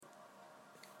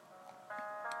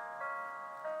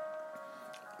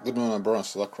Good morning, my brothers and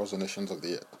sisters across the nations of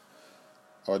the earth.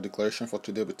 Our declaration for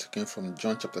today will be taken from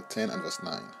John chapter 10 and verse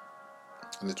 9.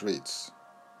 And it reads,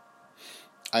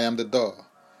 I am the door.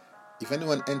 If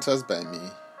anyone enters by me,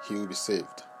 he will be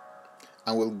saved,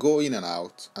 and will go in and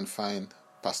out and find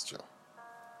pasture.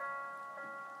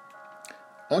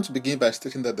 I want to begin by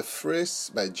stating that the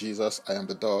phrase by Jesus, I am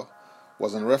the door,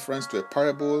 was in reference to a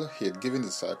parable he had given the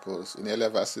disciples in earlier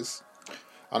verses.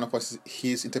 And upon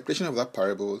his interpretation of that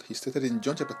parable, he stated in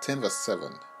John chapter 10 verse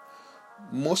 7,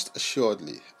 Most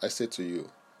assuredly, I say to you,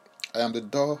 I am the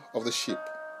door of the sheep.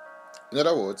 In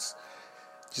other words,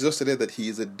 Jesus stated that he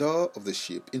is the door of the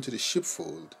sheep into the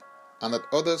sheepfold, and that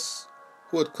others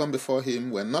who had come before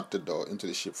him were not the door into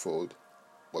the sheepfold,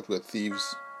 but were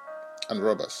thieves and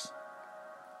robbers.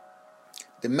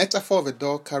 The metaphor of a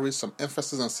door carries some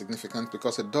emphasis and significance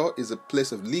because a door is a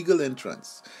place of legal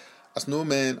entrance, as no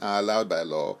men are allowed by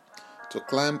law to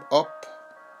climb up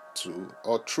to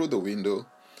or through the window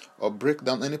or break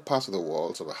down any part of the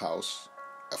walls of a house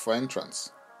for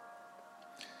entrance.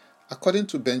 According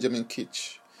to Benjamin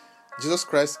Keach, Jesus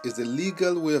Christ is the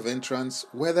legal way of entrance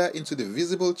whether into the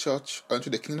visible church or into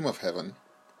the kingdom of heaven.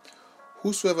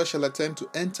 Whosoever shall attempt to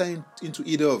enter into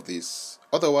either of these,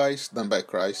 otherwise than by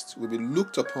Christ, will be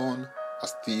looked upon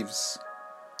as thieves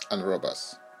and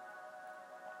robbers.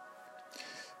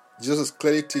 Jesus is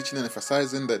clearly teaching and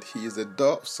emphasizing that he is the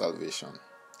door of salvation,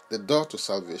 the door to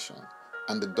salvation,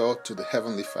 and the door to the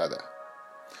Heavenly Father.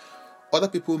 Other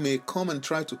people may come and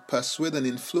try to persuade and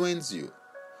influence you,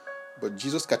 but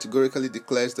Jesus categorically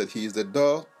declares that he is the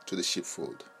door to the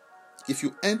sheepfold. If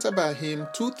you enter by him,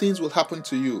 two things will happen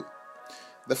to you.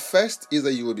 The first is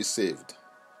that you will be saved.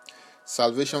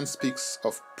 Salvation speaks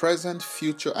of present,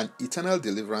 future, and eternal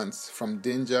deliverance from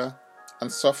danger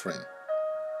and suffering.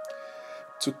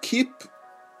 To keep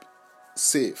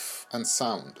safe and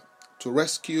sound, to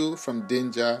rescue from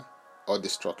danger or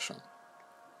destruction.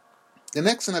 The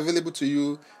next thing available to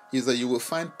you is that you will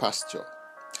find pasture.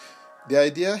 The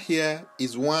idea here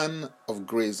is one of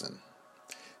grazing.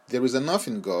 There is enough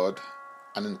in God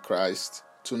and in Christ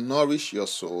to nourish your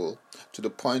soul to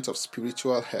the point of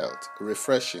spiritual health,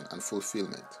 refreshing, and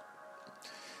fulfillment.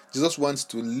 Jesus wants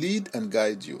to lead and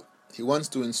guide you. He wants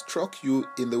to instruct you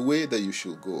in the way that you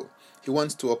should go. He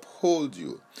wants to uphold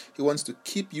you. He wants to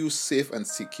keep you safe and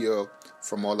secure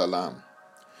from all alarm.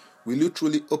 Will you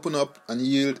truly open up and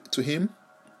yield to him?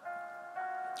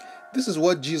 This is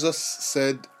what Jesus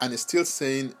said and is still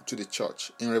saying to the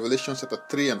church in Revelation chapter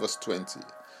 3 and verse 20.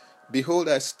 Behold,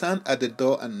 I stand at the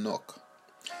door and knock.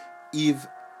 If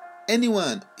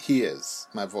anyone hears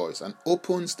my voice and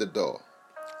opens the door,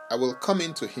 I will come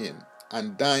into him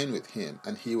and dine with him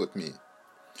and he with me.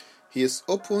 He has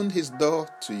opened his door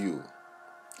to you.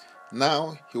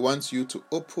 Now he wants you to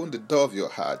open the door of your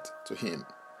heart to him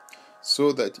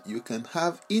so that you can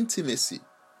have intimacy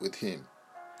with him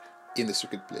in the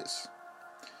secret place.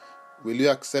 Will you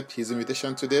accept his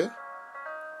invitation today?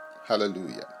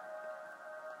 Hallelujah.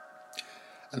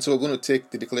 And so we're going to take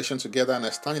the declaration together, and I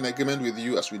stand in agreement with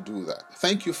you as we do that.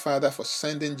 Thank you, Father, for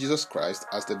sending Jesus Christ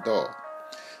as the door,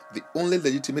 the only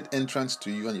legitimate entrance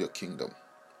to you and your kingdom.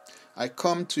 I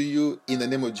come to you in the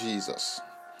name of Jesus.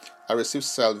 I receive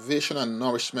salvation and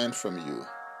nourishment from you.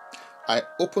 I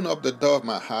open up the door of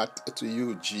my heart to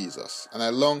you, Jesus, and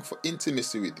I long for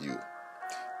intimacy with you.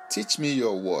 Teach me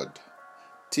your word.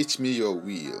 Teach me your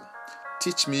will.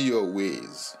 Teach me your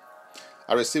ways.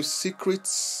 I receive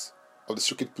secrets of the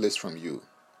secret place from you,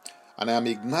 and I am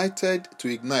ignited to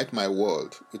ignite my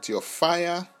world with your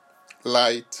fire,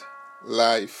 light,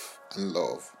 life, and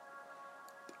love.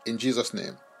 In Jesus'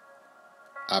 name,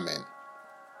 Amen.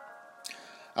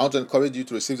 I want to encourage you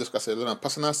to receive Jesus Christ as your Lord and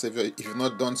personal Savior. If you've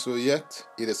not done so yet,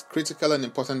 it is critical and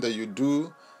important that you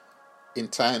do in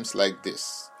times like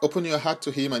this. Open your heart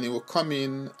to him and he will come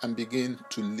in and begin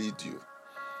to lead you.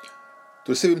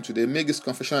 To receive him today, make this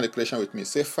confession and declaration with me.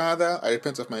 Say, Father, I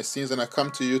repent of my sins and I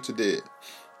come to you today.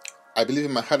 I believe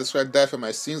in my heart that Christ died for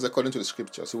my sins according to the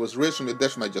scriptures. He was raised from the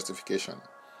dead for my justification.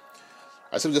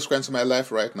 I accept Jesus Christ into my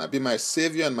life right now. Be my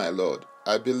Savior and my Lord.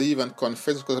 I believe and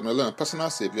confess because I'm my Lord and personal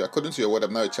Savior. According to your word,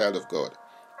 I'm now a child of God.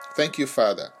 Thank you,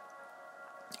 Father.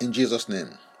 In Jesus' name,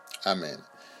 Amen.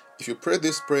 If you pray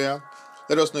this prayer,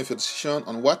 let us know if your decision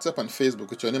on WhatsApp and Facebook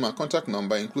with your name and contact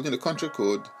number, including the country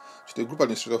code, to the group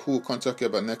administrator who will contact you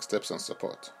about next steps and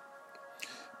support.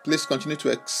 Please continue to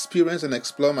experience and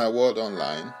explore my world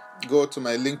online. Go to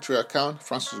my Linktree account,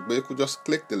 Francis Beku. Just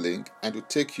click the link and it will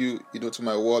take you to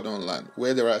my world online,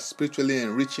 where there are spiritually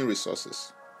enriching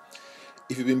resources.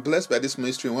 If you've been blessed by this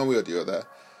ministry in one way or the other,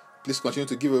 please continue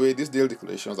to give away these daily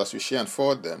declarations as you share and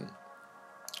forward them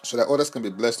so that others can be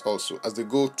blessed also as they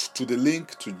go to the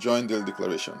link to join Daily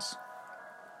Declarations.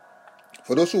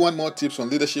 For those who want more tips on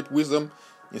leadership, wisdom,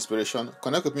 inspiration,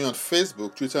 connect with me on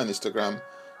Facebook, Twitter, and Instagram,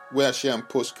 where I share and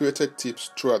post curated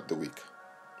tips throughout the week.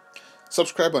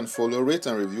 Subscribe and follow, rate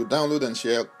and review, download and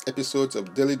share episodes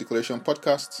of Daily Declaration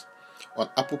podcasts on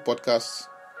Apple Podcasts,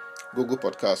 Google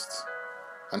Podcasts,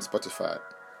 and Spotify.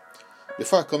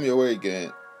 Before I come your way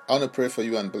again, I want to pray for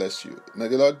you and bless you. May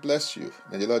the Lord bless you.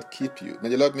 May the Lord keep you. May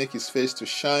the Lord make his face to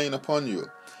shine upon you.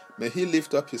 May he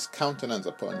lift up his countenance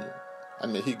upon you.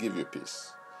 And may he give you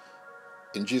peace.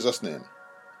 In Jesus' name,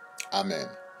 amen.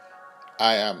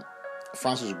 I am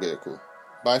Francis Ubeku.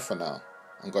 Bye for now,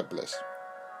 and God bless.